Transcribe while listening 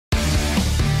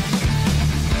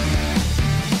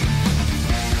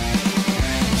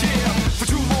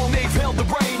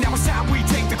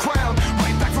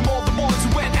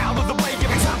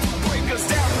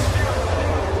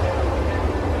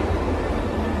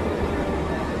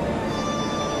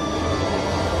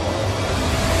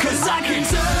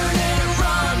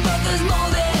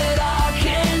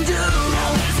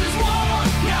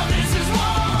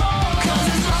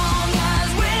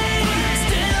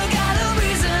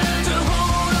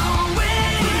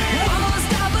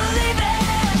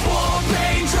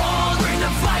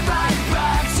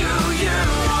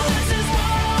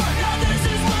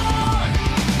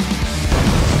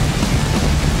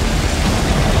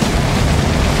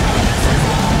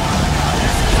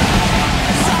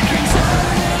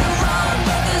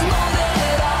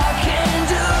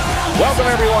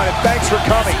Welcome, everyone, and thanks for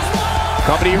coming.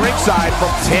 Company ringside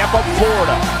from Tampa,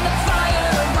 Florida.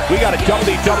 We got a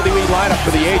WWE lineup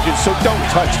for the ages, so don't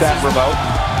touch that remote.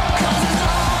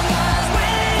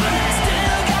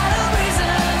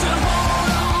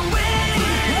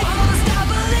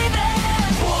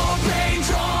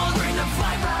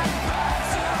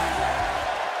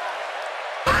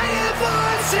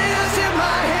 Voices in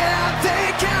my head,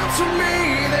 they count to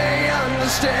me, they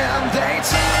understand, they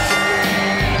talk to me.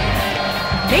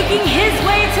 Making his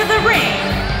way to the ring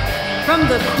from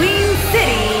the Queen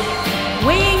City,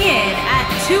 weighing in at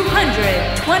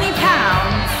 220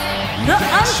 pounds, the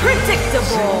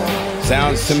Unpredictable.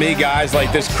 Sounds to me, guys,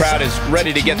 like this crowd is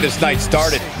ready to get this night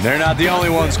started. They're not the only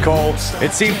ones, Cole.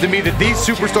 It seems to me that these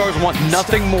superstars want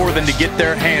nothing more than to get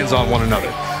their hands on one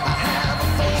another.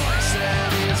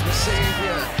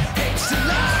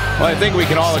 Well, I think we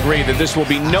can all agree that this will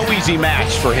be no easy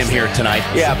match for him here tonight.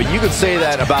 Yeah, but you could say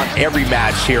that about every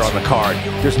match here on the card.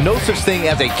 There's no such thing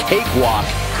as a cakewalk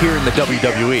here in the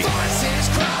WWE.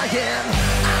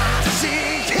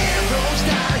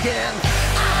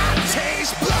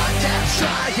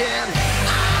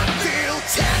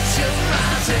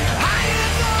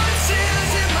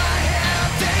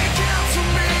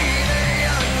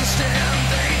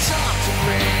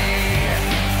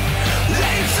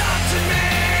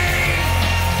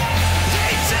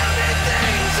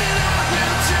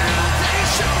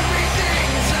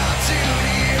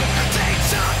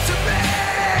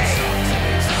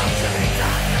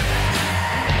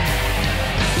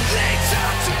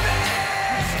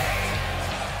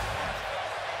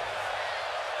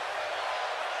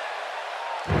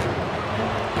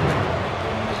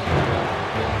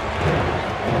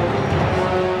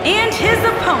 And his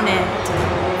opponent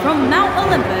from Mount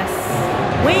Olympus,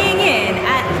 weighing in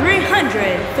at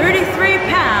 333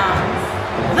 pounds,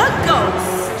 the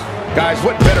Ghost. Guys,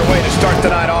 what better way to start the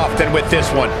night off than with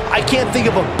this one? I can't think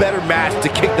of a better match to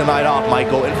kick the night off,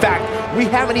 Michael. In fact, we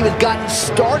haven't even gotten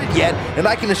started yet, and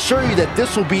I can assure you that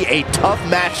this will be a tough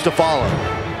match to follow.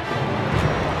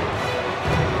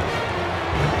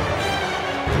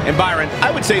 And Byron,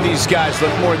 I would say these guys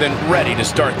look more than ready to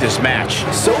start this match.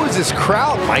 So is this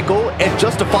crowd, Michael, and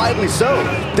justifiably so.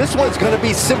 This one's going to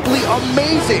be simply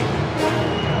amazing.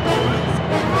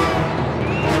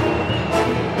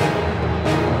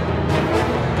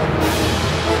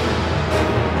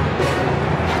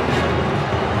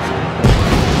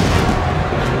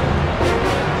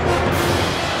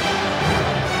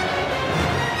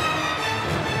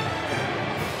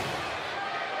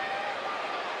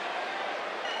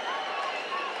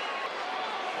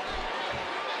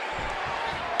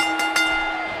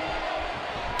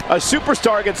 A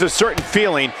superstar gets a certain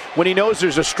feeling when he knows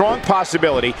there's a strong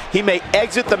possibility he may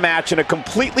exit the match in a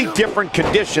completely different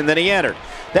condition than he entered.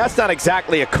 That's not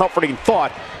exactly a comforting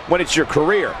thought when it's your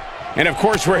career. And of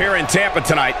course, we're here in Tampa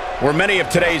tonight, where many of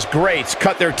today's greats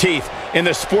cut their teeth in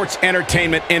the sports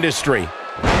entertainment industry.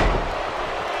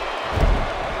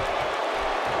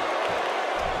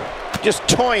 Just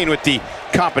toying with the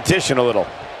competition a little.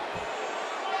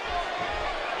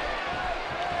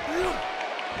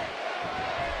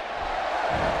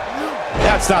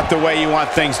 That's not the way you want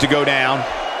things to go down,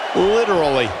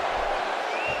 literally.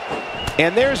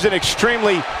 And there's an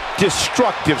extremely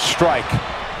destructive strike.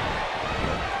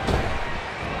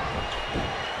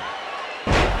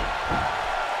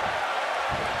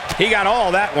 He got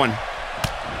all that one.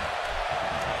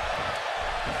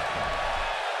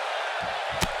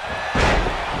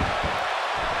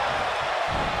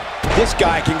 This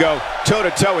guy can go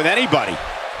toe-to-toe with anybody.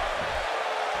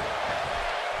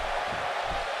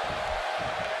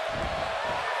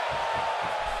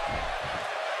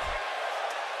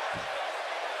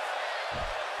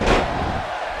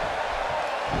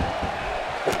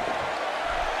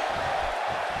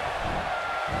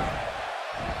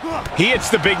 He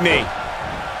hits the big knee.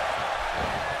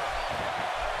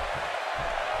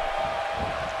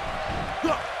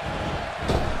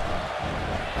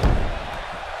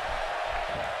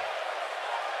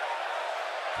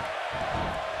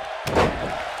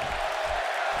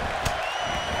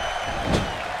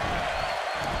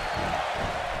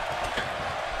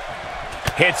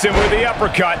 Hits him with the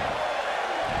uppercut.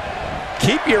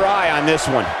 Keep your eye on this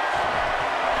one.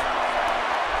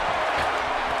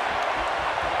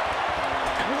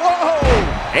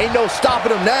 Whoa! Ain't no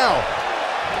stopping him now.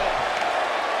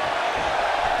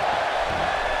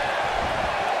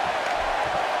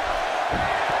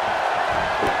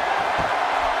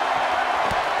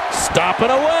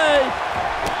 Stomping away.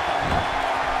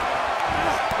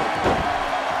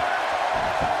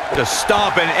 Just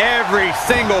stomping every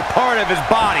single part of his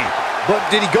body. But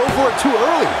did he go for it too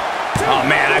early? Oh,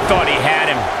 man, I thought he had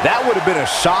him. That would have been a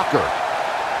shocker.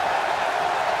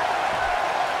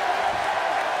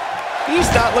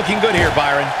 He's not looking good here,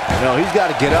 Byron. No, he's got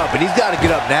to get up, and he's got to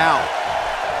get up now.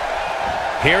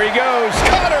 Here he goes.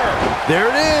 Cutter! There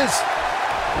it is.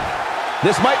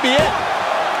 This might be it.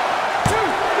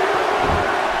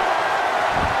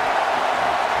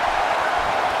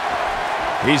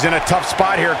 He's in a tough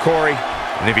spot here, Corey.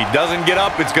 And if he doesn't get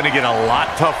up, it's going to get a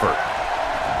lot tougher.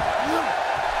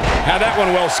 Had that one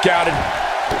well scouted.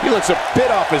 He looks a bit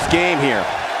off his game here.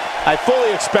 I fully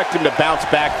expect him to bounce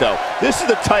back, though. This is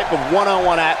the type of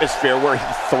one-on-one atmosphere where he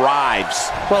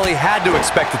thrives. Well, he had to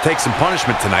expect to take some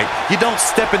punishment tonight. You don't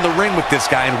step in the ring with this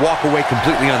guy and walk away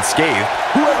completely unscathed.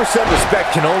 Whoever said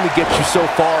respect can only get you so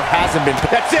far hasn't been.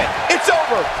 That's it. It's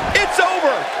over. It's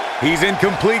over. He's in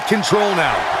complete control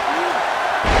now.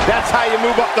 That's how you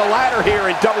move up the ladder here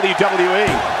in WWE.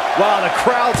 Wow, the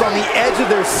crowd's on the edge of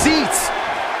their seats.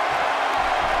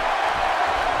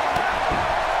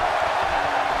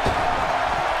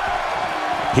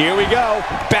 Here we go.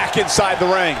 Back inside the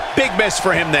ring. Big miss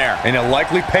for him there. And he'll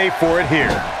likely pay for it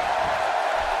here.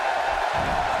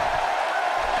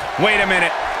 Wait a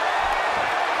minute.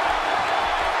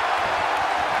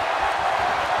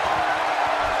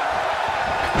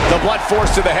 The blunt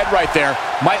force to the head right there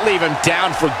might leave him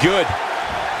down for good.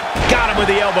 Got him with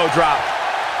the elbow drop.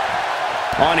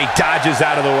 On, he dodges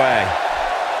out of the way.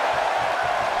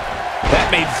 That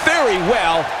may very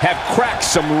well have cracked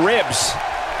some ribs.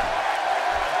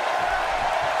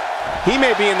 He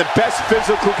may be in the best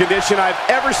physical condition I've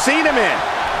ever seen him in.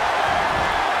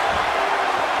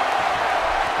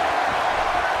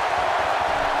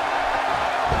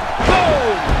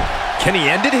 Boom! Can he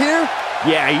end it here?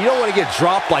 Yeah, you don't want to get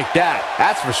dropped like that.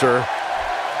 That's for sure.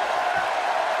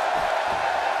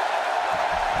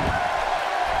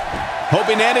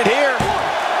 Hoping to end it here.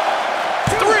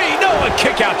 3, no, a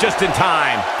kick out just in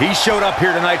time. He showed up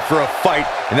here tonight for a fight,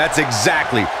 and that's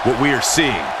exactly what we are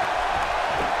seeing.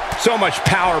 So much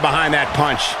power behind that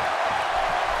punch.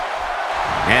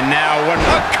 And now a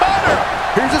cutter!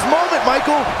 Here's his moment,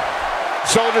 Michael.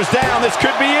 Shoulders down, this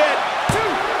could be it.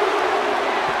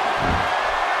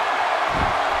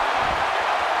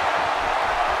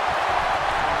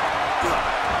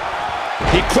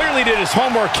 He clearly did his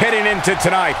homework heading into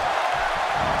tonight.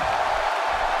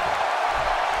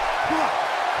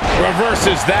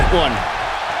 Reverses that one.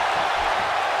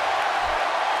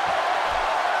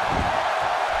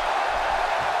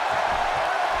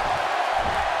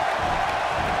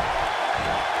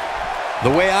 The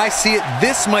way I see it,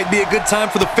 this might be a good time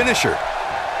for the finisher.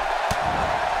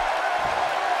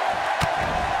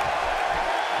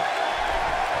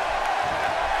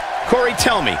 Corey,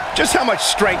 tell me, just how much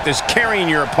strength does carrying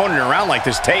your opponent around like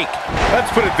this take?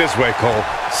 Let's put it this way, Cole.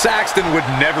 Saxton would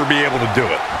never be able to do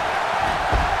it.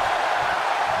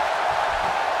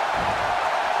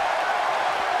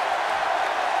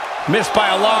 Missed by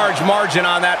a large margin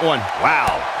on that one.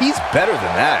 Wow, he's better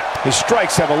than that. His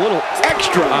strikes have a little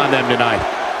extra on them tonight.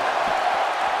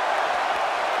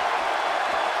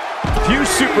 Few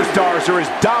superstars are as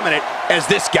dominant as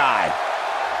this guy.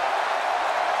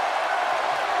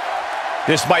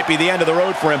 This might be the end of the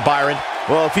road for him, Byron.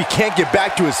 Well, if he can't get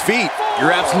back to his feet,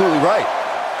 you're absolutely right.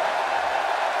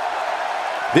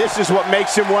 This is what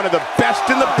makes him one of the best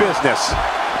in the business.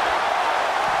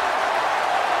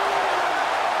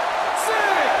 6.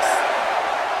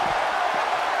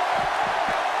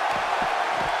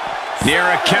 Near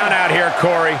a count out here,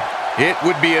 Corey. It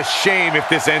would be a shame if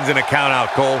this ends in a count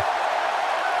out, Cole.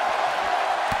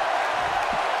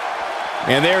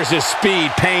 And there's his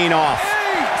speed paying off.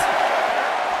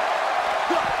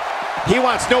 8. He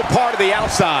wants no part of the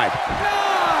outside.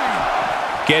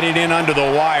 9. Getting in under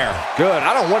the wire. Good.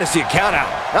 I don't want to see a count out.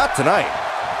 Not tonight.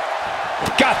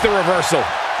 Got the reversal.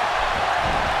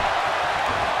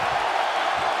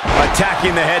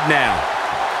 Attacking the head now.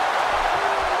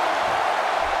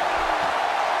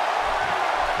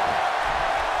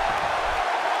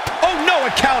 Oh no, a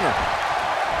counter.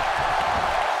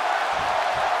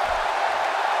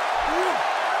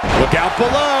 Look out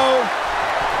below.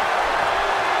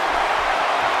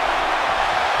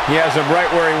 He has him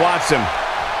right where he wants him.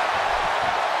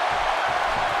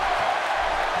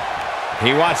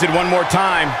 He wants it one more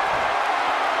time.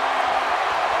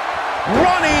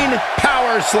 Running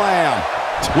power slam.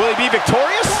 Will he be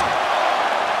victorious?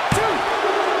 2.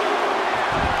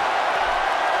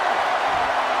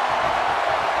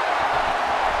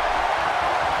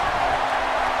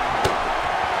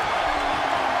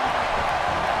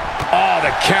 Oh, the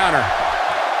counter.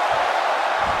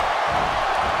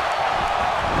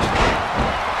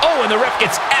 Oh, Oh, and the ref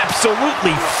gets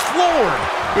absolutely floored.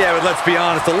 Yeah, but let's be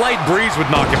honest, a light breeze would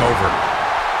knock him over.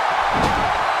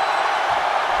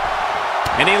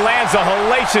 And he lands a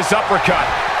hellacious uppercut.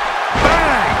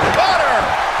 Bang! Butter!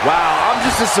 Wow, I'm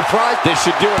just as surprised. This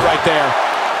should do it right there.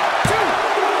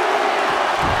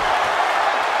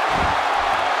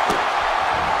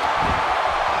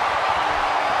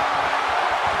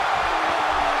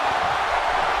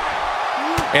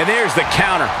 And there's the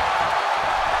counter.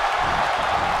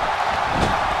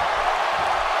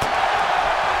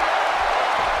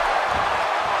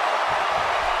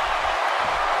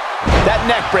 That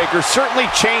neck breaker certainly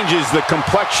changes the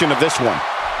complexion of this one.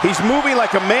 He's moving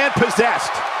like a man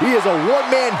possessed. He is a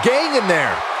one-man gang in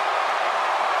there.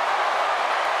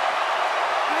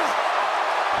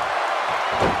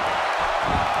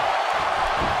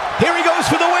 Here he goes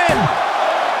for the win.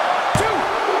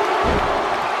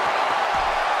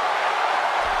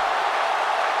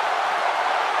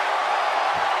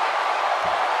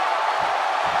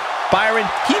 Byron,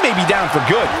 he may be down for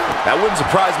good. That wouldn't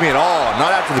surprise me at all,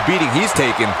 not after the beating he's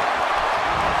taken.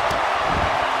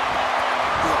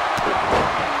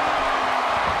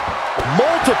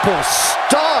 Multiple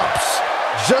stomps,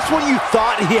 just when you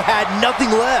thought he had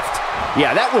nothing left.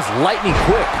 Yeah, that was lightning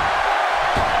quick.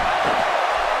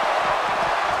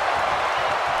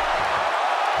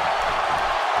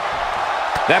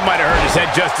 That might have hurt his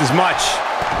head just as much.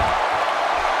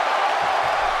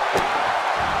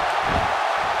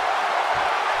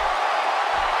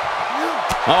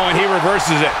 Oh, and he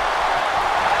reverses it.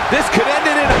 This could end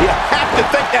it in a... You have to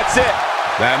think that's it.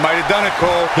 That might have done it,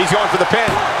 Cole. He's going for the pin.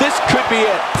 This could be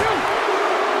it.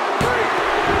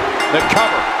 The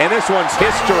cover, and this one's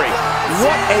history.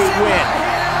 What a win.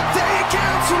 They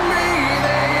count to me,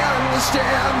 they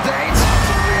understand, they talk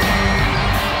to me.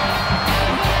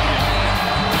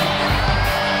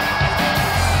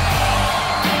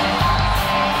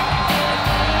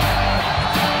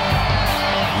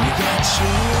 You got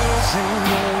tools in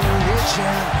your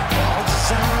religion, all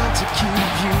designed to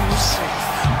keep you safe.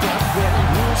 But when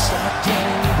you start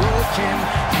getting broken,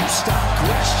 you start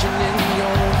questioning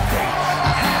your faith.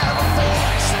 I have a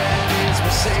voice that is my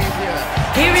savior.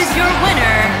 Here is your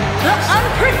winner, the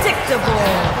Unpredictable.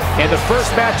 And the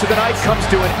first match of the night comes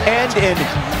to an end in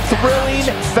thrilling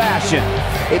fashion.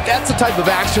 If that's the type of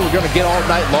action we're going to get all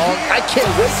night long, I can't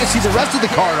wait to see the rest of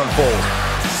the card unfold.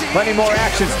 Plenty more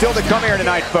action still to come here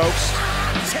tonight, folks.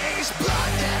 Taste blood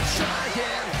and trying.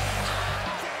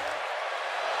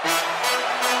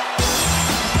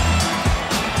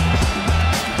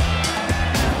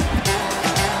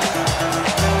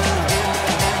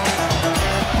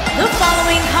 The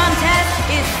following contest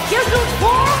is scheduled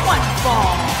for one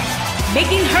fall.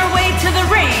 Making her way to the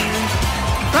ring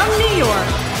from New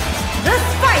York, the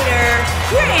Spider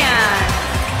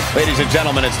Grand. Ladies and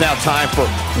gentlemen, it's now time for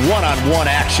one-on-one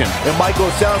action. And Michael,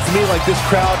 it sounds to me like this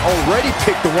crowd already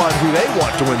picked the one who they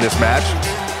want to win this match.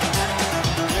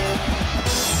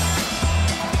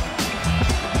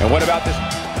 And what about this?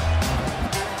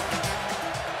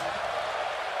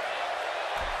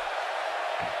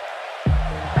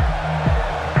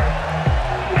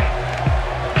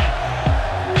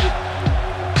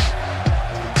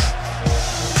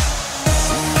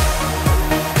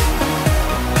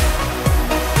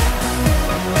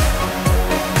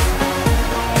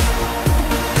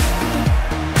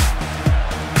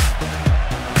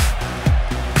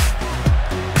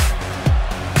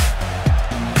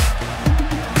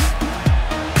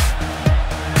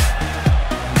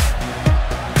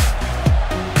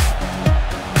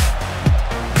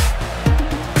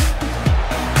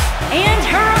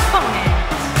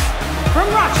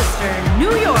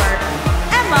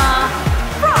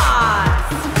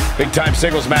 Big-time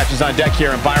singles matches on deck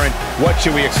here. And Byron, what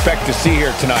should we expect to see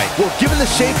here tonight? Well, given the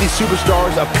shape these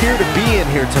superstars appear to be in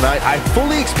here tonight, I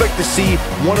fully expect to see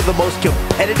one of the most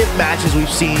competitive matches we've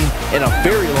seen in a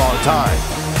very long time.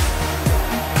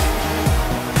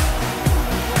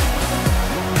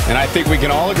 And I think we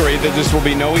can all agree that this will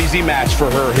be no easy match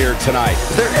for her here tonight.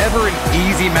 Is there ever an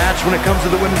easy match when it comes to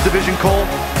the women's division, Cole?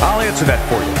 I'll answer that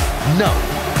for you. No.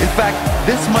 In fact,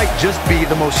 this might just be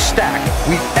the most stacked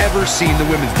we've ever seen the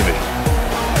women's division.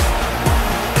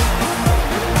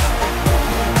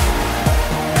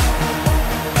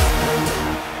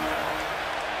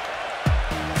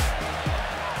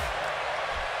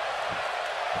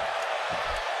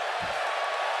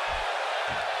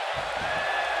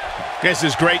 This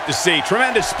is great to see.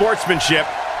 Tremendous sportsmanship,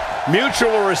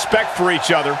 mutual respect for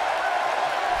each other.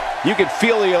 You can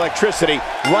feel the electricity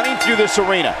running through this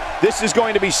arena. This is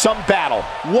going to be some battle.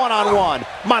 One-on-one,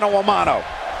 mano-a-mano.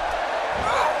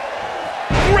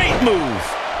 Great move.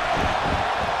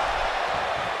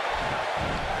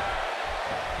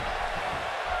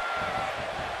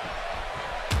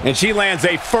 And she lands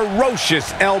a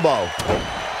ferocious elbow.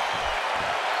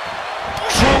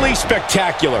 Truly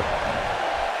spectacular.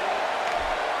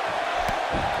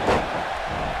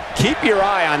 Keep your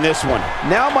eye on this one.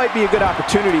 Now might be a good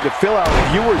opportunity to fill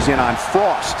our viewers in on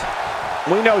Frost.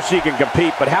 We know she can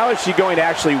compete, but how is she going to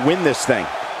actually win this thing?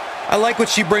 I like what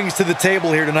she brings to the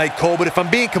table here tonight, Cole, but if I'm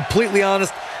being completely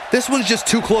honest, this one's just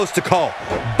too close to call.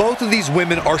 Both of these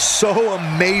women are so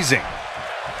amazing.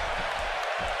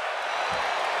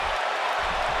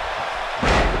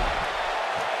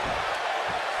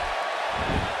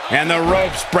 And the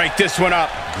ropes break this one up.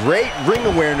 Great ring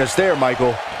awareness there,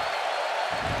 Michael.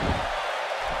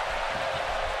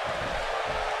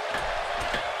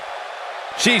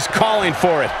 She's calling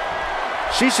for it.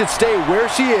 She should stay where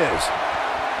she is.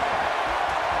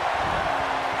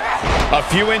 A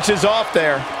few inches off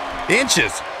there.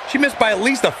 Inches? She missed by at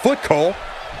least a foot, Cole.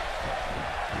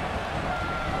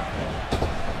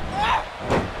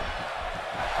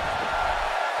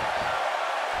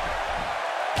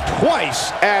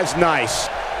 Twice as nice.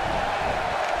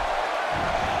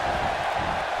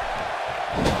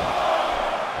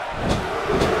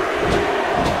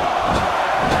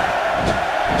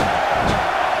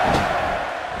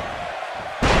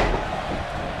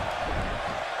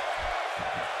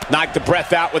 Knocked the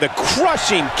breath out with a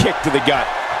crushing kick to the gut.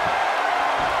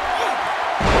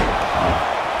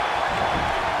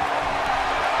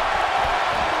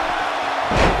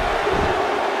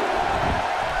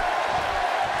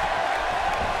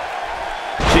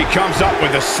 She comes up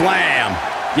with a slam.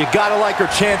 You gotta like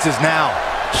her chances now.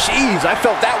 Jeez, I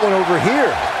felt that one over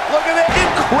here. Look at that,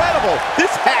 incredible.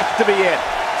 This has to be it.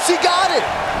 She got it.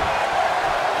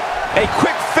 A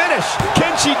quick finish.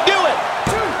 Can she do it?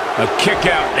 A kick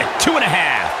out at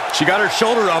 2.5. She got her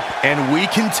shoulder up, and we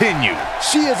continue.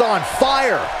 She is on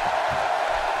fire.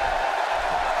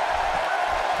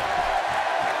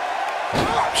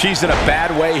 She's in a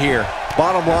bad way here.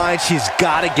 Bottom line, she's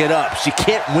got to get up. She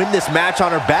can't win this match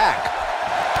on her back.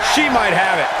 She might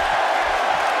have it.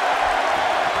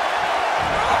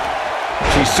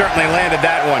 She certainly landed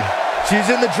that one. She's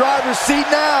in the driver's seat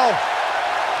now.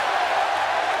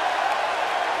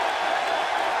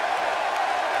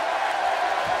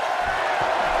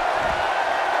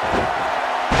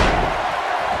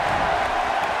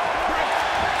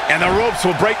 And the ropes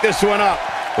will break this one up.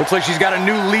 Looks like she's got a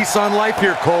new lease on life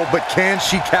here, Cole, but can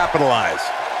she capitalize?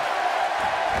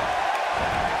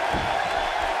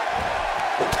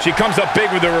 She comes up big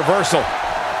with the reversal.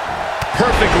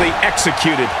 Perfectly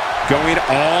executed. Going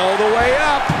all the way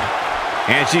up.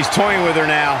 And she's toying with her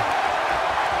now.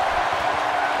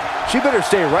 She better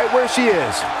stay right where she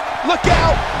is. Look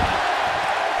out!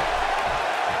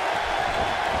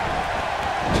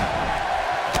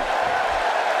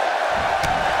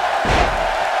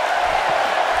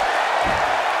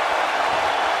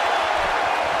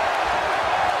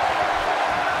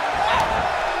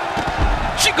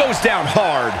 She goes down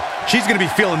hard. She's going to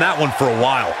be feeling that one for a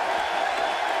while.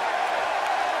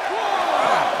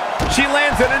 She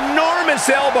lands an enormous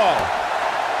elbow.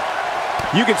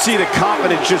 You can see the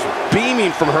confidence just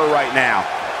beaming from her right now.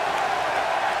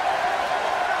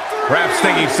 Perhaps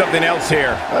thinking something else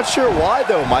here. Not sure why,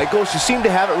 though, Michael. She seemed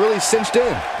to have it really cinched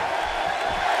in.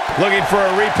 Looking for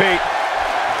a repeat.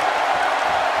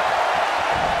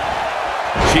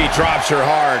 She drops her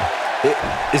hard.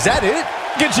 Is that it?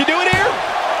 Can she do it here?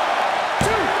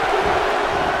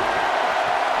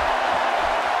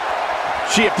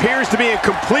 She appears to be in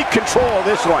complete control of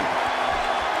this one.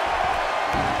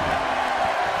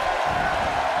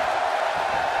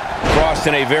 Frost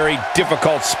in a very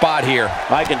difficult spot here.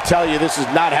 I can tell you this is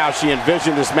not how she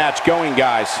envisioned this match going,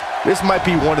 guys. This might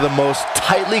be one of the most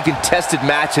tightly contested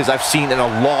matches I've seen in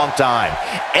a long time.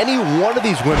 Any one of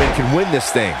these women can win this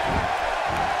thing.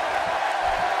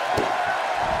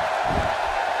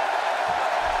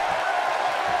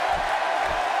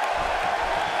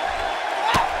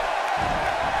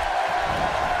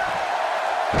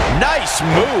 Nice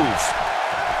move.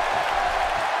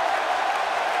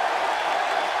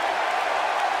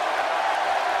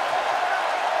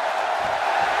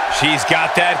 She's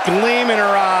got that gleam in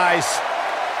her eyes.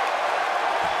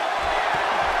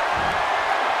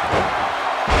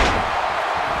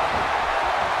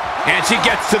 And she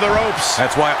gets to the ropes.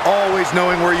 That's why always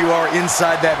knowing where you are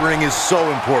inside that ring is so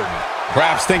important.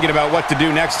 Perhaps thinking about what to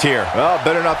do next here. Well,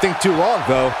 better not think too long,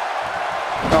 though.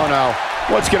 Oh, no.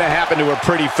 What's going to happen to her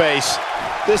pretty face?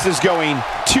 This is going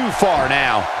too far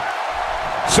now.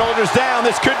 Shoulders down.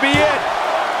 This could be it.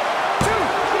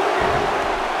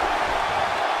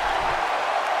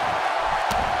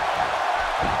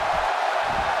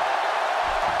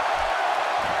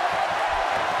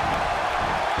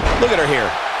 Look at her here.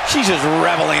 She's just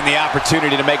reveling in the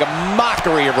opportunity to make a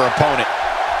mockery of her opponent.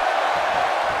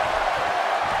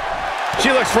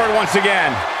 She looks for it once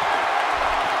again.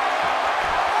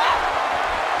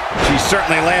 She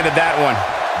certainly landed that one.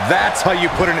 That's how you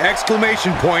put an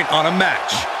exclamation point on a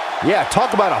match. Yeah,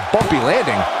 talk about a bumpy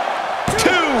landing. 2,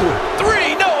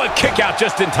 3, no, a kick out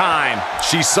just in time.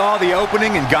 She saw the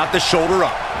opening and got the shoulder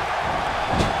up.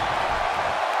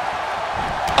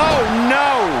 Oh,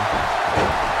 no.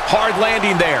 Hard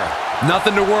landing there.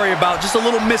 Nothing to worry about, just a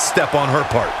little misstep on her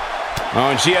part.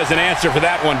 Oh, and she has an answer for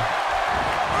that one.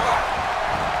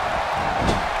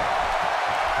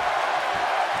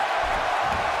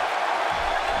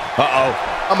 Uh-oh.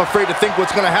 I'm afraid to think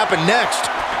what's going to happen next.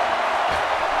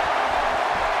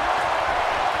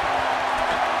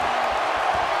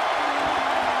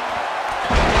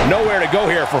 Nowhere to go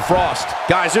here for Frost.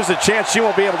 Guys, there's a chance she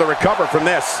won't be able to recover from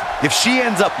this. If she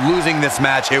ends up losing this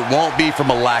match, it won't be from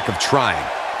a lack of trying.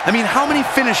 I mean, how many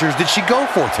finishers did she go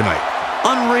for tonight?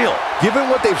 Unreal.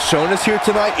 Given what they've shown us here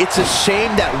tonight, it's a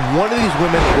shame that one of these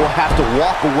women will have to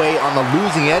walk away on the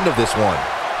losing end of this one.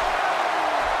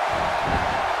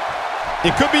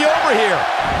 It could be over here.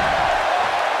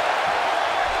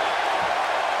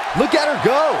 Look at her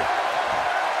go.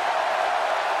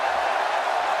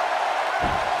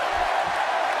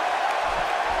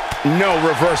 No,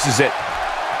 reverses it.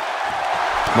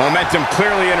 Momentum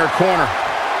clearly in her corner.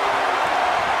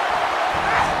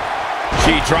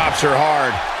 She drops her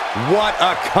hard. What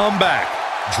a comeback.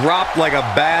 Dropped like a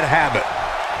bad habit.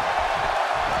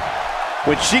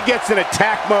 When she gets in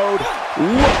attack mode,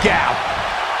 look out.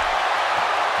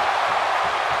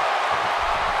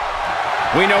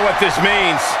 We know what this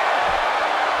means.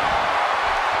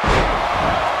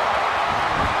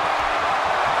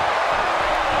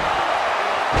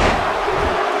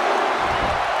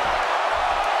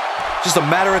 Just a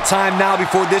matter of time now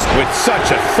before this. With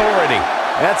such authority.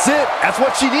 That's it. That's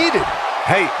what she needed.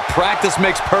 Hey, practice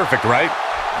makes perfect, right?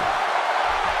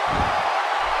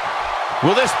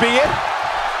 Will this be it?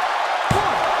 1,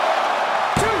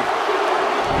 2.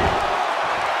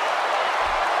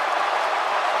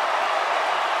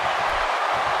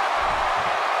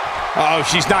 Uh-oh,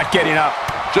 she's not getting up.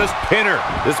 Just pin her.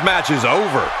 This match is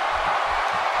over.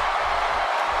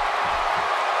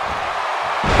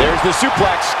 There's the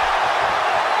suplex.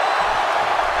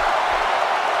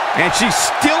 And she's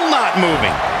still not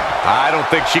moving. I don't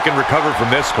think she can recover from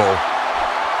this, Cole.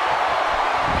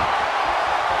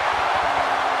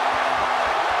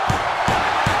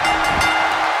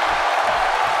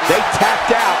 They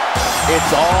tapped out.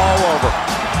 It's all over.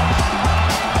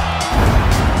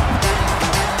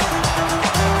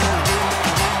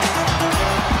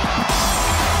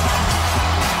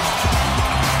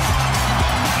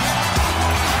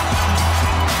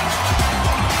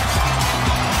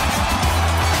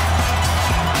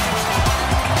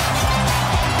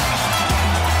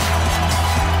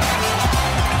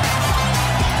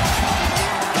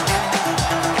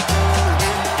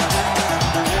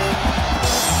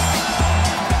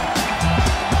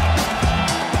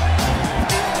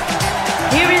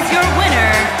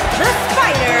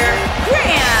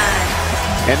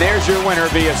 And there's your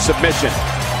winner via submission.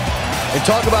 And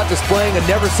talk about displaying a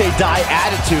never-say-die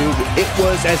attitude. It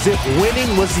was as if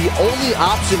winning was the only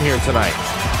option here tonight.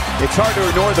 It's hard to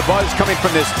ignore the buzz coming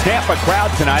from this Tampa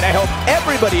crowd tonight. I hope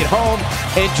everybody at home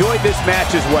enjoyed this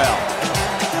match as well.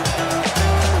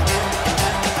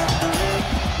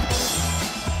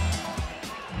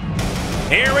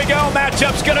 Here we go.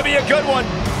 Matchup's going to be a good one.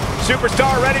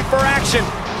 Superstar ready for action.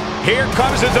 Here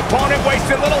comes his opponent,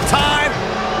 wasting a little time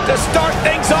to start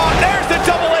things off. There's the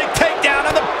double leg takedown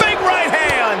on the big right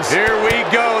hands. Here we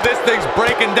go. This thing's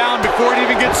breaking down before it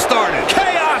even gets started.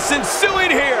 Chaos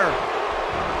ensuing here.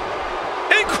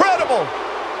 Incredible.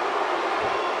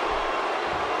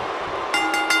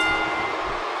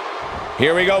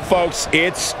 Here we go, folks.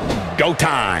 It's go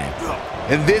time.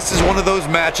 And this is one of those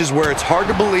matches where it's hard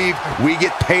to believe we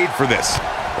get paid for this.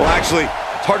 Well, actually,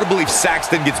 it's hard to believe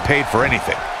Saxton gets paid for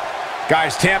anything.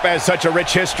 Guys, Tampa has such a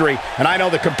rich history, and I know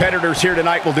the competitors here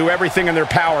tonight will do everything in their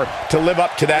power to live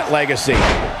up to that legacy.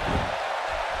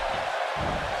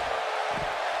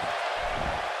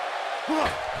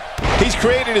 He's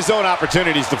created his own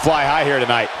opportunities to fly high here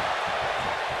tonight.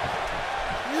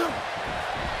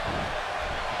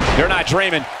 They're not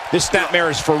dreaming. This snapmare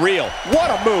is for real. What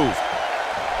a move.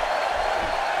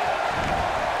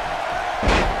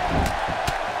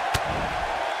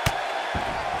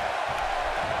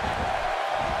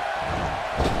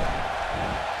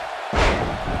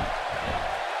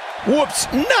 Whoops,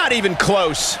 not even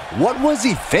close. What was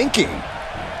he thinking?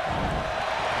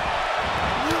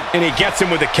 And he gets him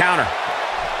with the counter.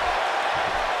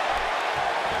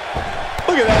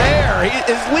 Look at that air.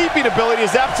 His leaping ability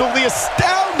is absolutely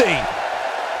astounding.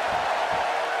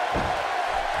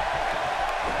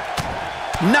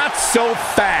 Not so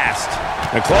fast.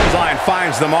 The clothesline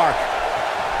finds the mark.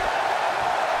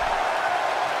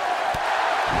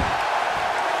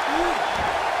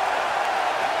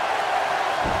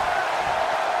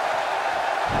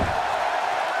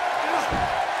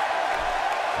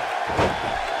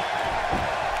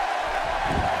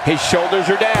 His shoulders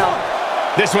are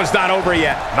down. This one's not over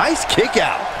yet. Nice kick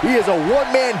out. He is a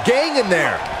one-man gang in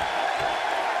there.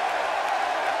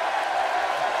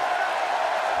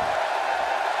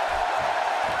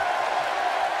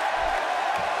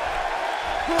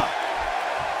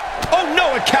 Oh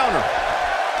no, a counter.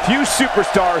 Few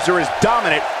superstars are as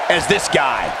dominant as this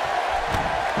guy.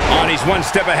 Oh, and he's one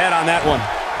step ahead on that one.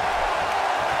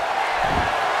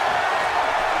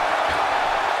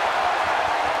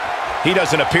 He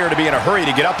doesn't appear to be in a hurry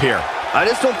to get up here. I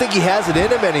just don't think he has it in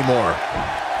him anymore.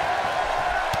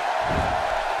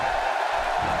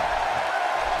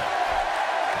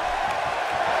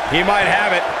 He might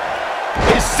have it.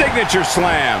 His signature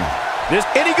slam.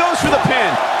 And he goes for the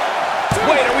pin.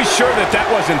 Wait, are we sure that that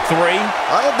wasn't 3?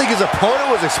 I don't think his opponent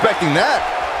was expecting that.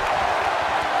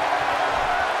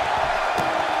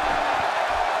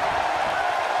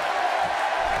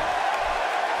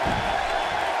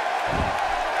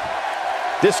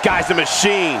 This guy's a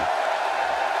machine.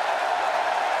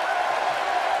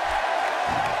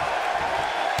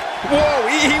 Whoa,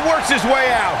 he works his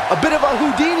way out. A bit of a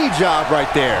Houdini job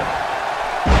right there.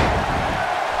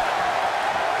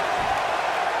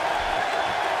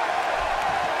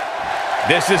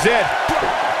 This is it.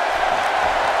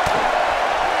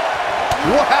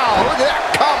 Wow, look at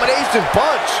that combination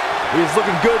punch. He's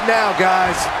looking good now,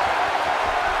 guys.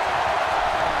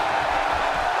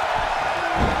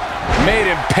 Made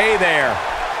him pay there.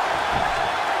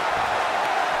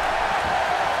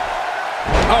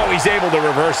 Oh, he's able to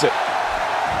reverse it.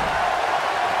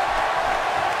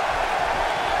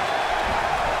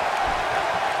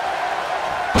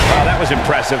 Oh, that was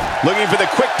impressive. Looking for the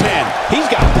quick pin. He's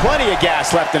got plenty of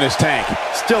gas left in his tank.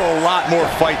 Still a lot more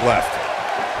fight left.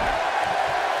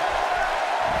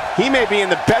 He may be in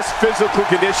the best physical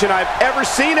condition I've ever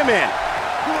seen him in.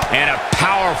 And a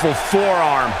powerful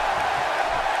forearm.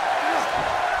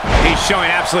 He's showing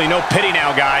absolutely no pity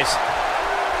now, guys.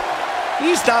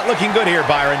 He's not looking good here,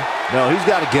 Byron. No, he's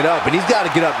got to get up, and he's got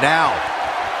to get up now.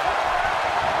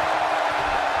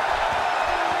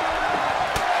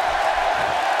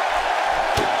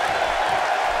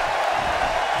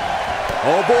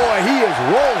 Oh, boy, he is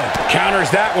rolling.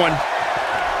 Counters that one.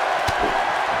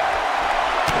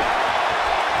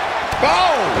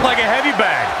 Oh, like a heavy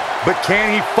bag. But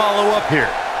can he follow up here?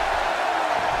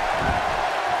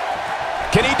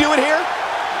 Can he do it here?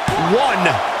 1,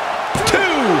 2,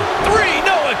 3.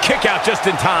 No, a kick out just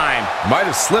in time. Might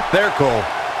have slipped there, Cole.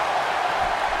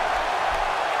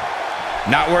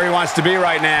 Not where he wants to be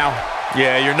right now.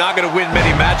 Yeah, you're not going to win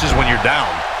many matches when you're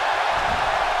down.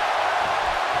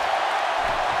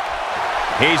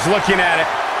 He's looking at it.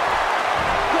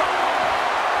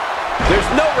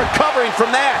 There's no recovering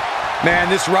from that.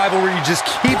 Man, this rivalry just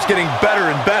keeps getting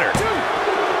better and better.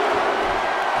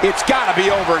 It's got to be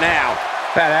over now.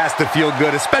 That has to feel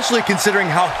good, especially considering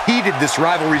how heated this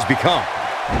rivalry's become.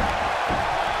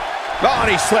 Oh,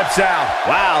 and he slips out.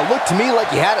 Wow, looked to me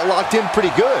like he had it locked in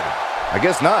pretty good. I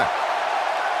guess not.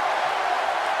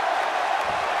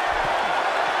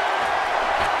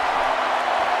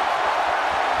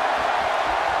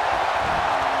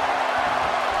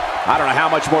 I don't know how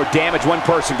much more damage one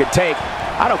person could take.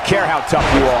 I don't care how tough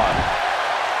you are.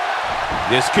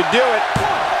 This could do it.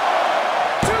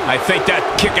 I think that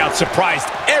kick out surprised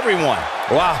everyone.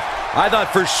 Wow, I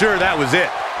thought for sure that was it.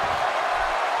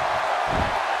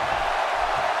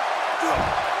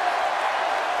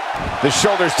 The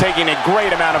shoulder's taking a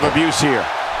great amount of abuse here.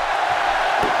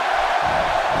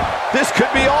 This could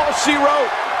be all she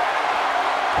wrote.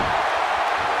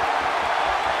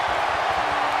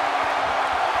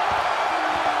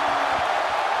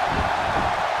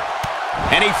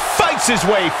 And he fights his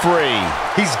way free.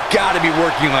 He's got to be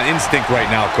working on instinct right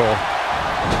now, Cole.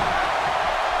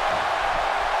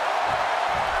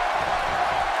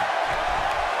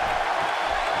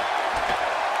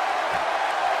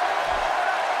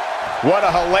 What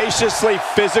a hellaciously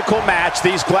physical match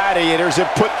these gladiators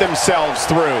have put themselves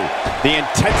through. The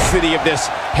intensity of this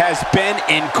has been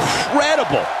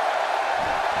incredible.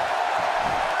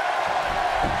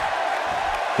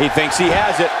 He thinks he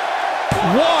has it.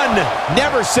 1,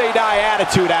 never say die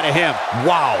attitude out of him.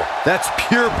 Wow, that's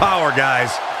pure power,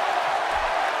 guys.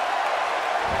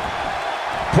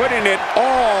 putting it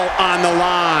all on the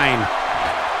line.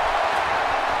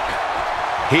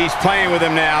 He's playing with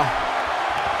him now.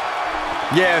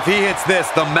 Yeah, if he hits this,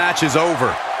 the match is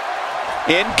over.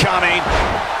 Incoming.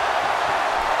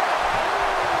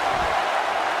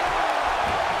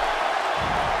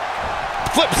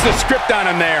 Flips the script on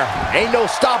him there. Ain't no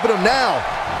stopping him now.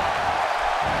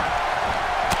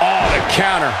 Oh, the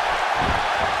counter.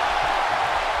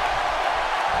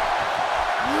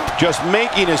 Just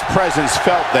making his presence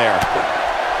felt there.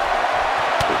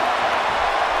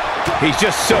 He's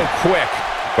just so quick.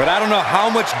 But I don't know how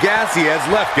much gas he has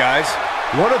left, guys.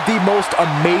 One of the most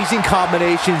amazing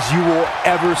combinations you will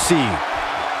ever see.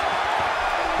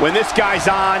 When this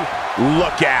guy's on,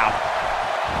 look out.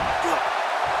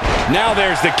 Now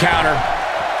there's the counter.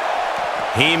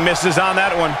 He misses on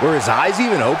that one. Were his eyes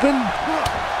even open?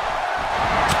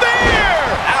 There!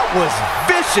 That was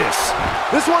vicious.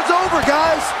 This one's over,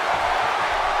 guys.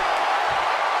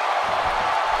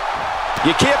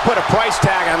 You can't put a price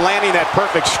tag on landing that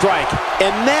perfect strike,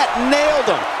 and that nailed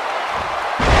him.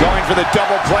 Going for the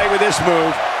double play with this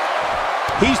move.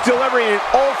 He's delivering an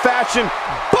old-fashioned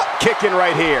butt kicking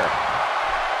right here.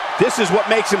 This is what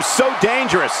makes him so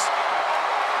dangerous.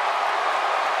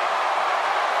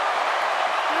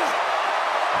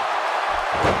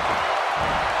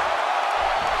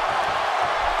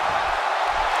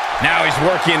 Now he's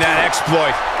working that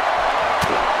exploit.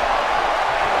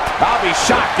 I'll be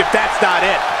shocked if that's not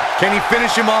it. Can he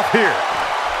finish him off here?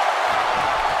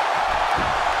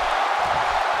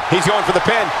 He's going for the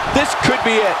pin. This could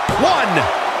be it. 1,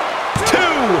 2.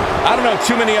 I don't know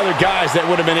too many other guys that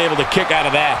would have been able to kick out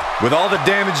of that. With all the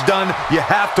damage done, you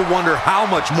have to wonder how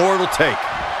much more it'll take.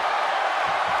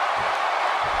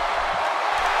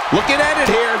 Looking at it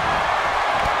here.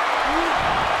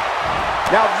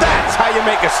 Now that's how you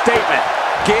make a statement.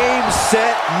 Game,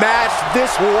 set, match.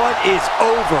 This one is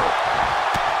over.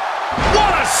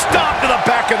 What a stomp to the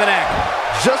back of the neck.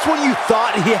 Just when you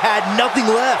thought he had nothing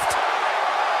left.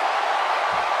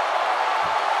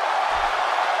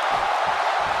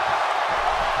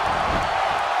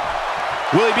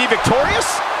 Will he be victorious?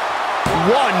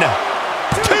 1,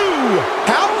 2.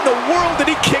 How in the world did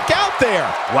he kick out there?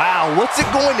 Wow, what's it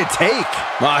going to take?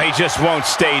 Well, he just won't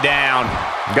stay down.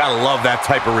 Gotta love that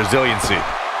type of resiliency.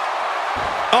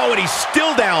 Oh, and he's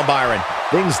still down, Byron.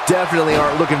 Things definitely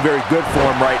aren't looking very good for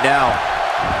him right now.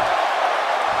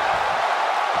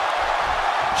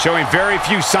 Showing very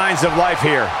few signs of life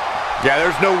here. Yeah,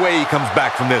 there's no way he comes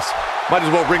back from this. Might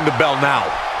as well ring the bell now.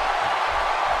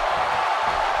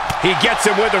 He gets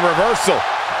him with a reversal.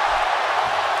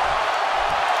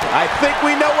 I think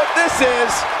we know what this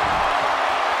is.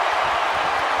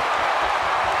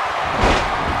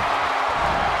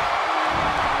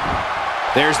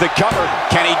 There's the cover.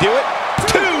 Can he do it?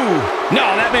 2!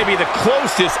 No, that may be the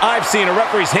closest I've seen a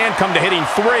referee's hand come to hitting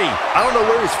 3. I don't know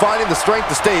where he's finding the strength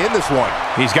to stay in this one.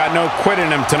 He's got no quit in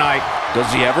him tonight. Does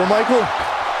he ever, Michael?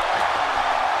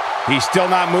 He's still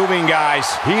not moving,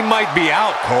 guys. He might be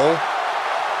out, Cole.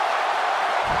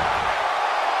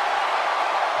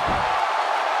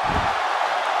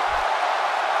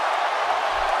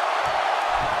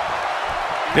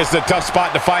 This is a tough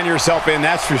spot to find yourself in,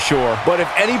 that's for sure. But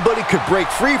if anybody could break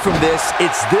free from this,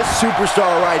 it's this superstar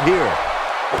right here.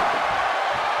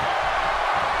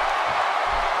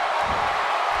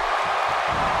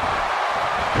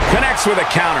 Connects with a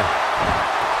counter.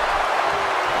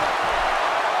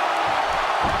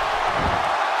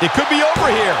 It could be over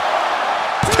here.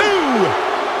 2!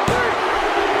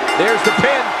 There's the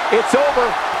pin. It's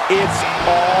over. It's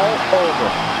all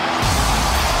over.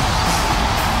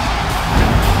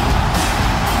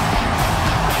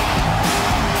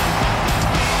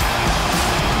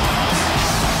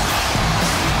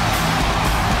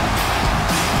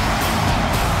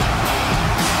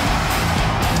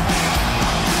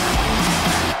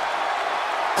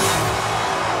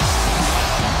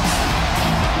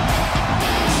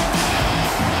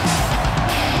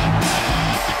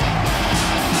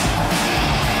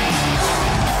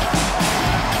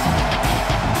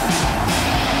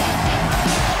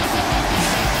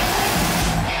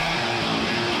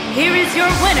 Here is your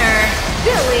winner,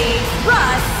 Billy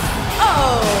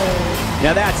Russ-O.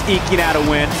 Now that's eking out a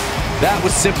win. That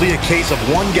was simply a case of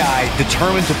one guy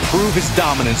determined to prove his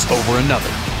dominance over another.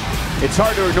 It's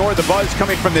hard to ignore the buzz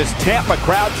coming from this Tampa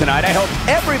crowd tonight. I hope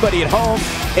everybody at home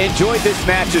enjoyed this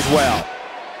match as well.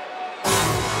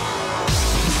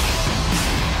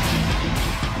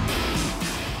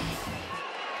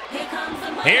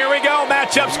 Here we go.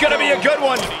 Matchup's going to be a good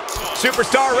one.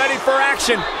 Superstar ready for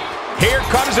action. Here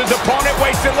comes his opponent,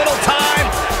 wasting little time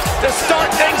to start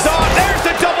things off. There's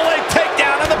the double leg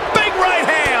takedown on the big right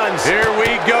hand. this. Here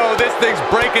we go. This thing's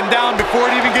breaking down before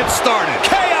it even gets started.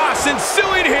 Chaos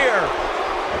ensuing here.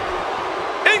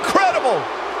 Incredible.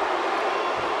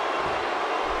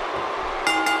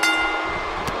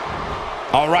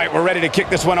 All right, we're ready to kick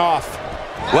this one off.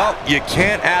 Well, you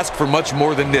can't ask for much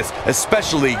more than this,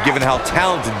 especially given how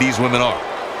talented these women are.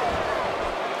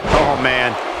 Oh,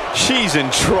 man, she's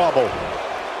in trouble.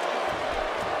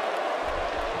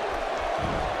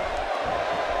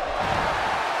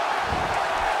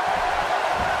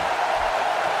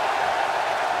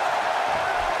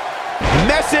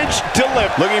 Message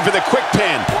delivered. Looking for the quick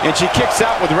pin, and she kicks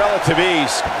out with relative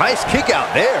ease. Nice kick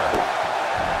out there.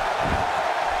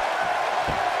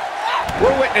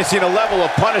 We're witnessing a level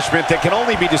of punishment that can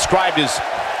only be described as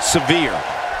severe.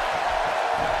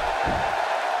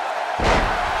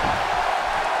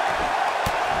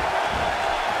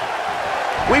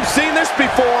 We've seen this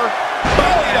before.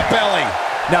 Belly to belly.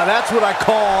 Now that's what I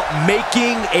call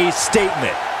making a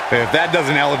statement. If that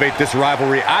doesn't elevate this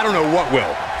rivalry, I don't know what will.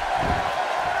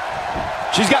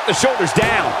 She's got the shoulders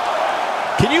down.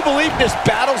 Can you believe this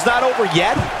battle's not over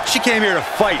yet? She came here to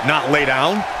fight, not lay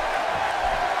down.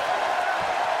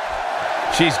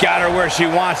 She's got her where she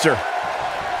wants her.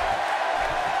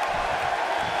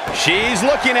 She's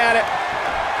looking at it.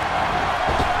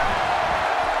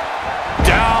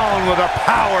 Down with a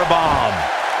power bomb.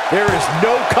 There is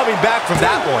no coming back from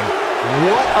that one.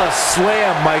 What a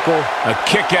slam, Michael. A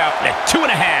kick out at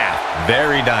 2.5.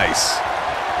 Very nice.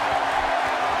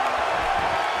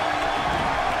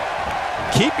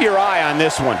 Keep your eye on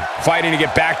this one. Fighting to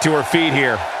get back to her feet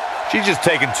here. She's just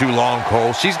taking too long,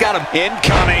 Cole. She's got him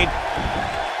incoming.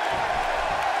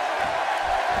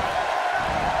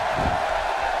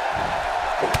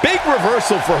 Big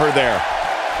reversal for her there.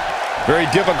 Very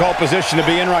difficult position to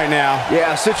be in right now.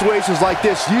 Yeah, situations like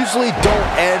this usually don't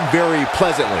end very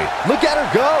pleasantly. Look at her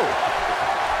go.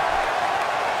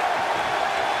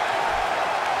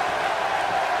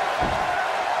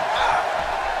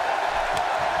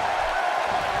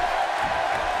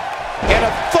 And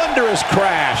a thunderous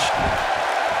crash.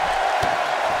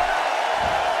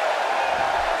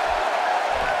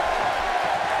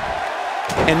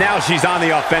 And now she's on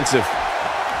the offensive.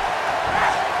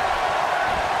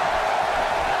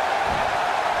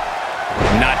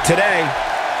 Not today.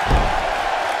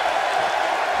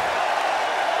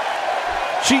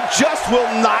 She just will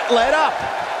not let up.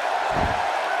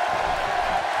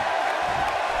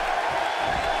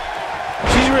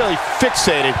 She's really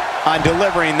fixated on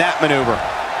delivering that maneuver.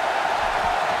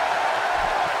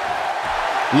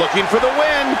 Looking for the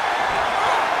win.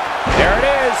 There it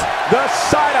is, the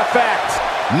side effect.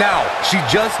 now. She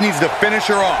just needs to finish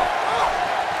her off.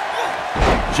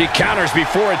 She counters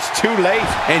before it's too late,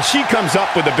 and she comes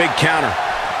up with a big counter.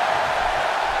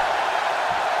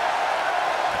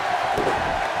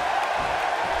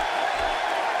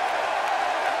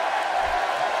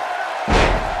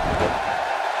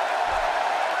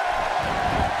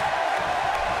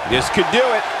 This could do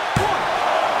it. 1,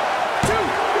 2,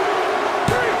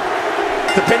 3.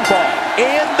 The pinfall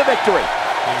and the victory.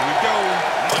 Here we go.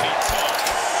 Money talk.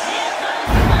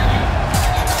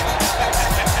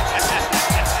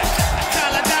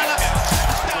 Dollar, dollar.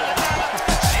 Dollar, dollar.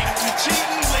 Cheating,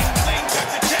 cheating, bling, bling.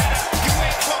 Got the chatter. You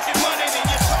ain't talking money, then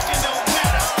you're talking no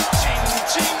matter. Cheating,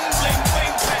 cheating, bling,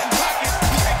 bling. Patent pockets.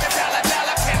 You take the dollar,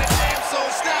 dollar. Can the damn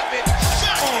soul stop it?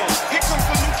 Here comes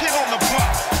the new kid on the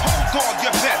block. Hold on,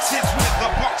 your bets. Here's where the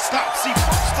buck stops. See,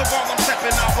 first of all, I'm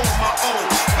stepping out on my own.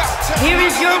 Here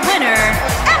is your winner,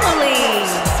 Emily.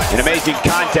 An amazing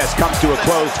contest comes to a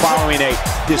close following a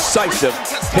decisive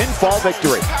pinfall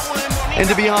victory. And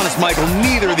to be honest, Michael,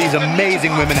 neither of these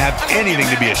amazing women have anything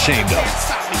to be ashamed of.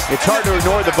 It's hard to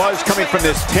ignore the buzz coming from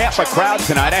this Tampa crowd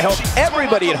tonight. I hope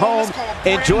everybody at home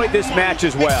enjoyed this match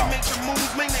as well.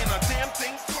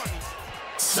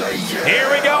 Here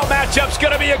we go. Matchup's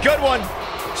going to be a good one.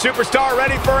 Superstar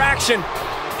ready for action.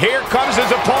 Here comes his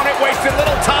opponent, wasting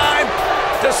little time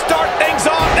to start things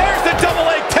off. There's the double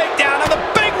leg takedown and the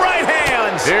big right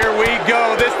hands. Here we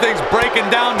go. This thing's breaking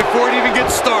down before it even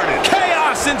gets started.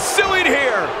 Chaos ensuing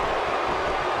here.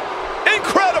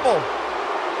 Incredible.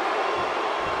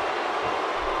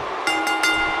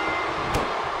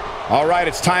 All right,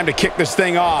 it's time to kick this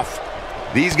thing off.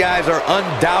 These guys are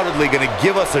undoubtedly going to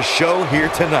give us a show here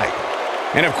tonight.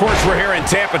 And of course, we're here in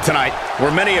Tampa tonight,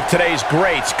 where many of today's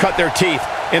greats cut their teeth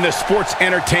in the sports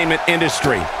entertainment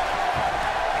industry.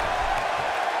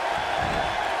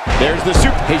 There's the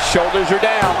super. His shoulders are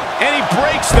down, and he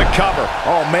breaks the cover.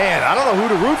 Oh, man, I don't know who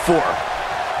to root for.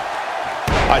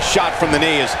 A shot from the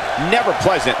knee is never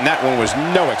pleasant, and that one was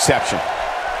no exception.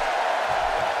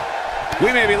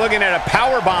 We may be looking at a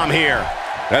power bomb here.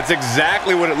 That's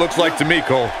exactly what it looks like to me,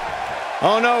 Cole.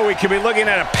 Oh no, we could be looking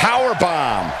at a power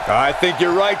bomb. I think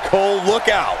you're right, Cole. Look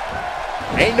out.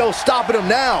 Ain't no stopping him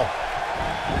now.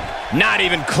 Not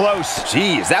even close.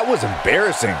 Jeez, that was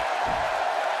embarrassing.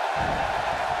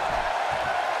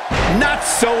 Not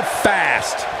so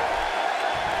fast.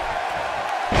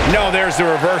 No, there's the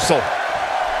reversal.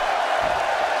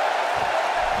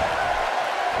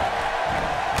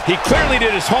 He clearly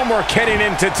did his homework heading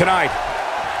into tonight.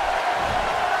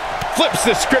 Flips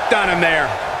the script on him there.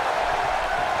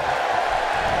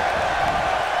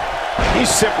 He's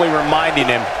simply reminding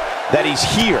him that he's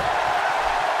here.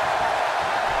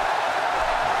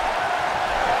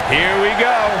 Here we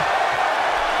go.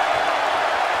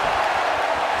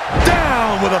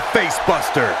 Down with a face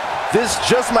buster. This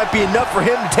just might be enough for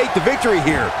him to take the victory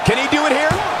here. Can he do it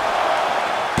here?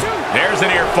 There's an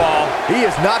ear fall. He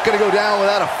is not going to go down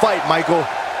without a fight, Michael.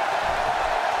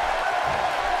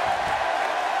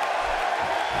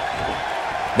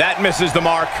 That misses the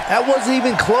mark. That wasn't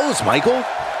even close, Michael.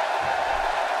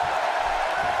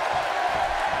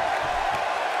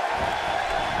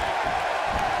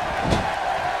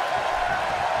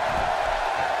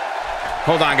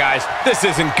 Hold on, guys. This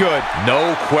isn't good.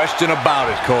 No question about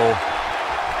it, Cole.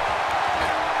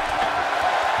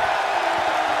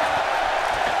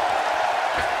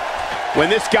 When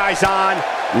this guy's on,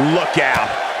 look out.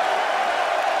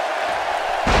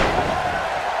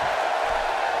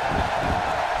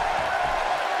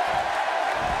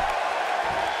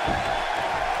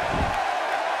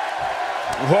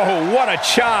 Whoa, what a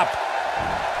chop.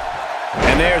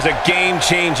 And there's a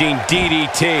game-changing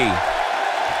DDT.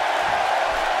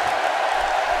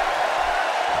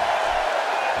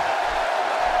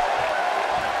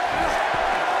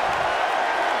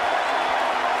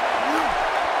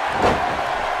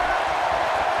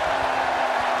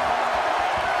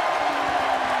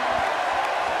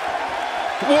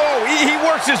 Whoa, he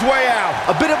works his way out.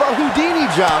 A bit of a Houdini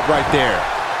job right there.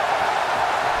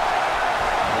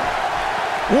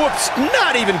 Whoops,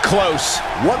 not even close.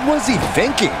 What was he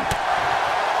thinking?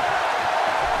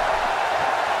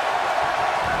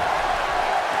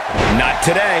 Not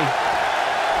today.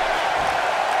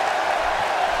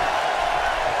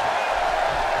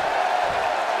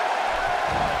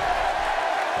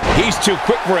 He's too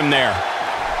quick for him there.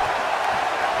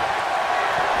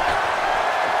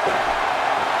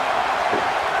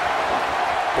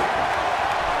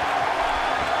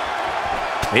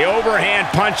 The overhand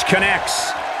punch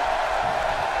connects.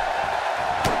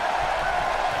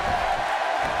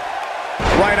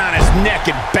 Right on his neck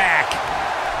and back.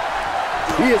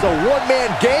 He is a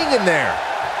one-man gang in there.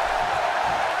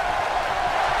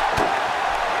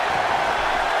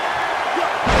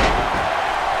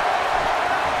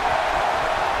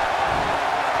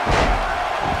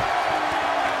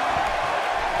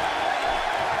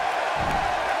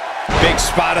 Big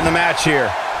spot in the match here.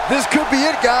 This could be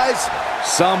it, guys.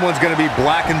 Someone's going to be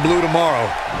black and blue tomorrow.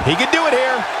 He could do it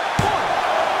here.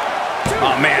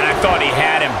 Oh, man, I thought he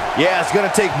had him. Yeah, it's going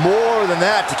to take more than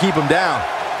that to keep him down.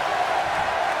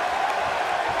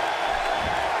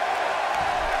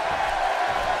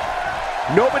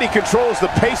 Nobody controls the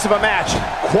pace of a match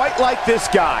quite like this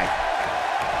guy.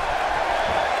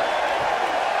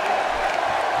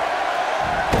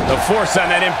 The force on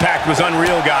that impact was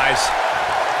unreal, guys.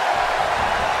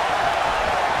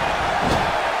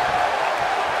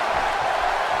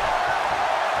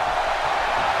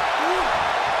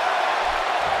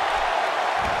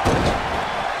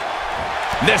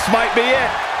 This might be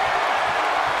it.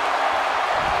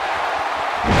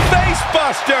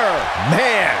 Facebuster!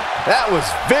 Man, that was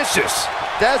vicious.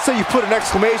 That's how you put an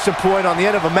exclamation point on the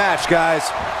end of a match, guys.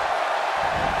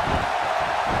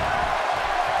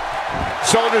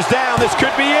 Shoulders down, this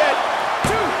could be it.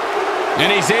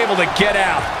 And he's able to get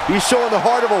out. He's showing the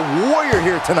heart of a warrior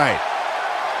here tonight.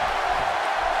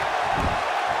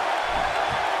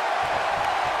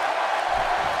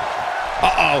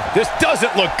 Uh-oh, this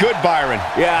doesn't look good, Byron.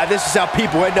 Yeah, this is how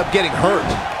people end up getting hurt.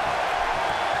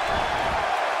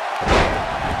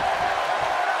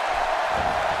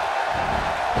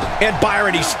 And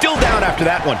Byron, he's still down after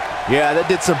that one. Yeah, that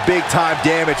did some big-time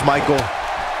damage, Michael.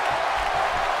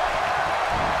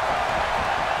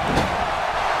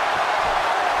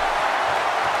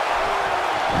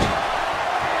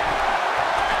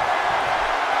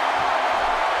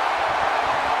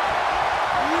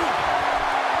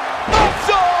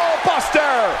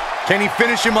 Can he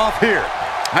finish him off here?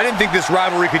 I didn't think this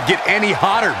rivalry could get any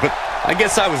hotter, but I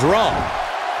guess I was wrong.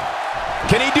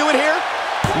 Can he do it here?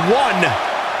 1,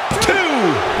 2.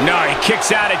 No, he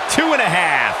kicks out at 2.5.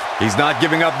 He's not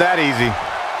giving up that easy.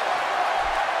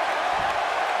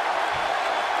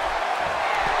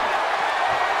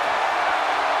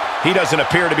 He doesn't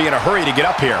appear to be in a hurry to get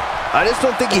up here. I just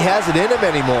don't think he has it in him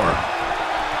anymore.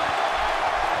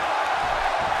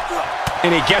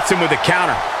 And he gets him with a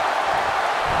counter.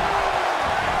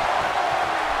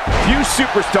 Few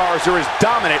superstars are as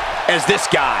dominant as this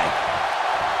guy.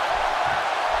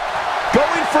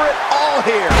 Going for it all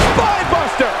here. Spine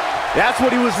buster! That's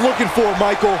what he was looking for,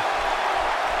 Michael.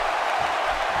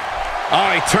 Oh,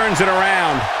 he turns it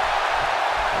around.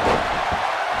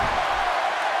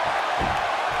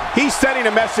 He's sending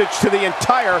a message to the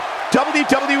entire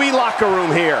WWE locker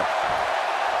room here.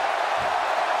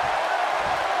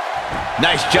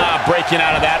 Nice job breaking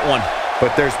out of that one.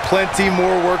 But there's plenty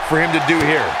more work for him to do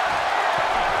here.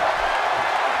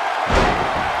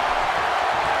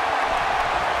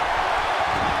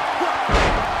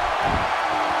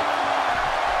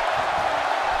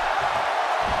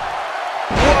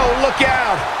 Whoa, look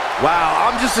out. Wow,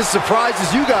 I'm just as surprised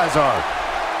as you guys are.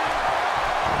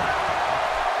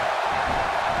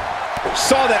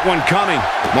 Saw that one coming.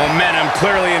 Momentum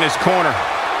clearly in his corner.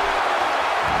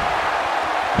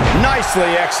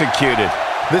 Nicely executed.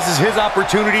 This is his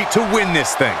opportunity to win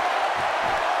this thing.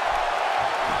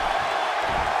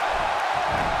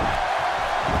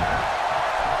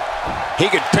 He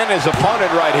could pin his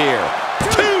opponent right here.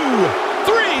 2,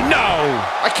 3, no!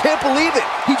 I can't believe it.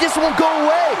 He just won't go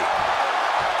away.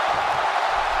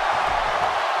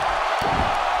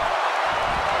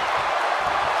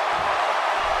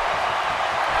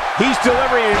 He's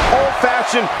delivering an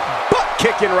old-fashioned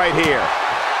butt-kicking right here.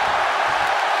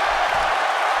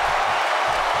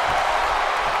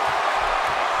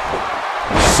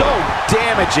 So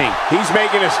damaging. He's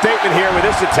making a statement here with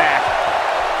this attack.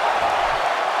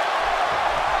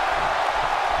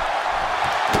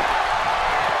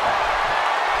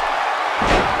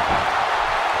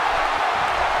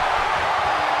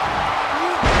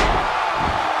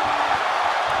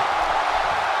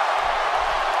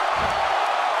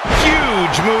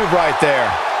 Huge move right there.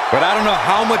 But I don't know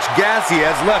how much gas he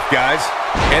has left, guys.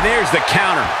 And there's the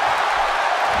counter.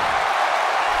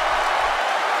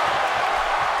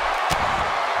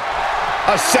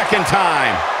 A second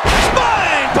time.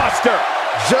 Spine buster!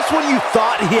 Just when you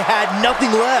thought he had nothing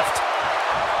left.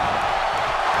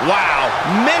 Wow,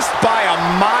 missed by a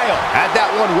mile. Had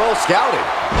that one well scouted.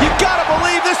 You gotta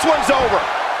believe this one's over.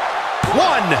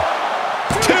 1,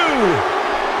 2.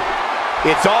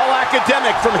 It's all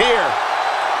academic from here.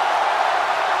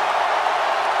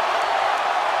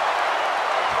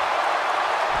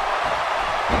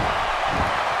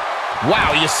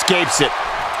 Wow, he escapes it.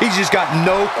 He's just got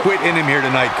no quit in him here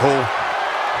tonight, Cole.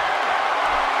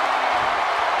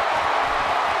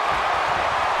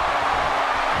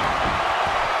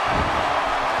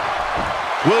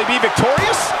 Will he be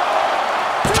victorious?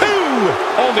 2!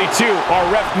 Only 2. Our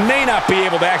ref may not be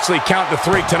able to actually count to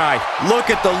 3 tonight. Look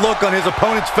at the look on his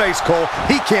opponent's face, Cole.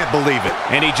 He can't believe it.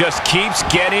 And he just keeps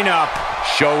getting up.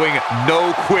 Showing no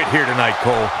quit here tonight,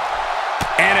 Cole.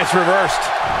 And it's reversed.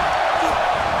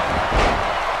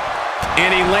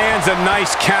 And he lands a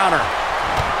nice counter.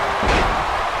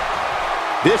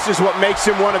 This is what makes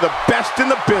him one of the best in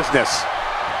the business.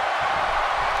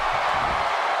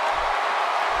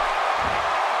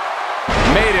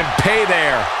 Made him pay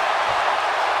there.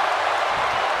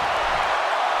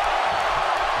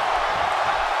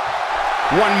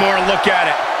 One more look at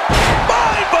it.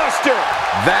 Spine buster!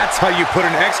 That's how you put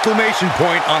an exclamation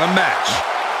point on a match.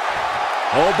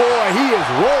 Oh boy, he is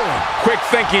rolling. Quick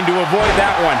thinking to avoid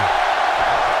that one.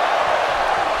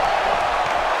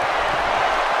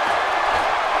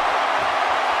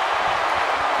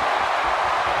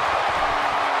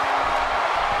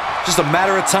 Just a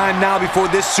matter of time now before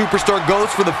this superstar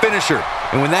goes for the finisher.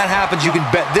 And when that happens, you can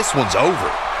bet this one's over.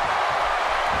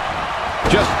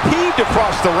 Just heaved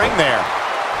across the ring there.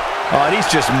 Oh, and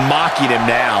he's just mocking him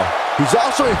now. He's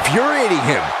also infuriating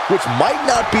him, which might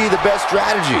not be the best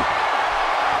strategy.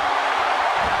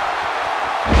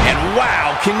 And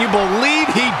wow, can you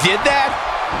believe he did that?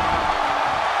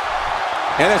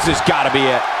 And this has got to be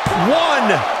it. 1,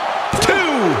 2.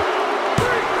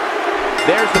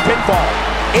 There's the pinfall.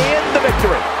 And the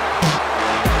victory.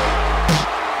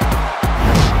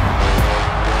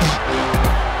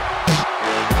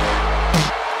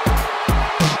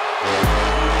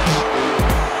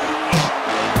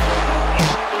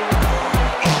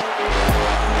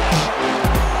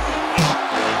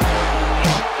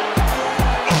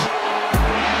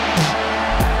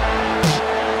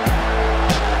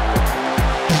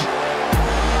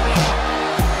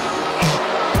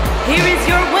 Here is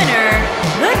your winner,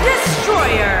 The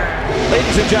Destroyer.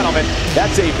 Ladies and gentlemen,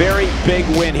 that's a very big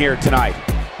win here tonight.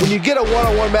 When you get a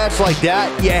one-on-one match like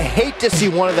that, you hate to see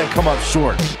one of them come up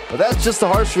short. But that's just the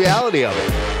harsh reality of it.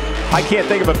 I can't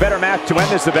think of a better match to end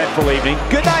this eventful evening.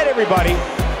 Good night, everybody.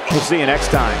 We'll see you next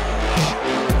time.